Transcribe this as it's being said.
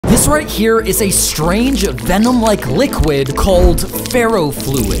This right here is a strange venom-like liquid called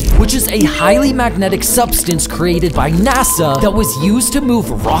Ferrofluid, which is a highly magnetic substance created by NASA that was used to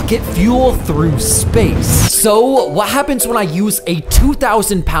move rocket fuel through space. So what happens when I use a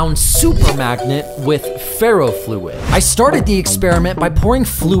 2,000-pound super magnet with ferrofluid? I started the experiment by pouring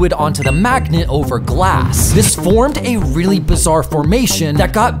fluid onto the magnet over glass. This formed a really bizarre formation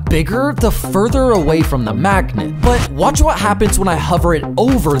that got bigger the further away from the magnet. But watch what happens when I hover it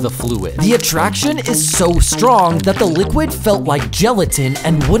over the fluid. The attraction is so strong that the liquid felt like gelatin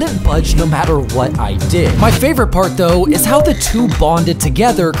and wouldn't budge no matter what I did. My favorite part though is how the two bonded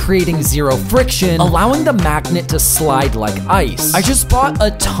together, creating zero friction, allowing the magnet to slide like ice. I just bought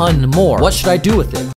a ton more. What should I do with it?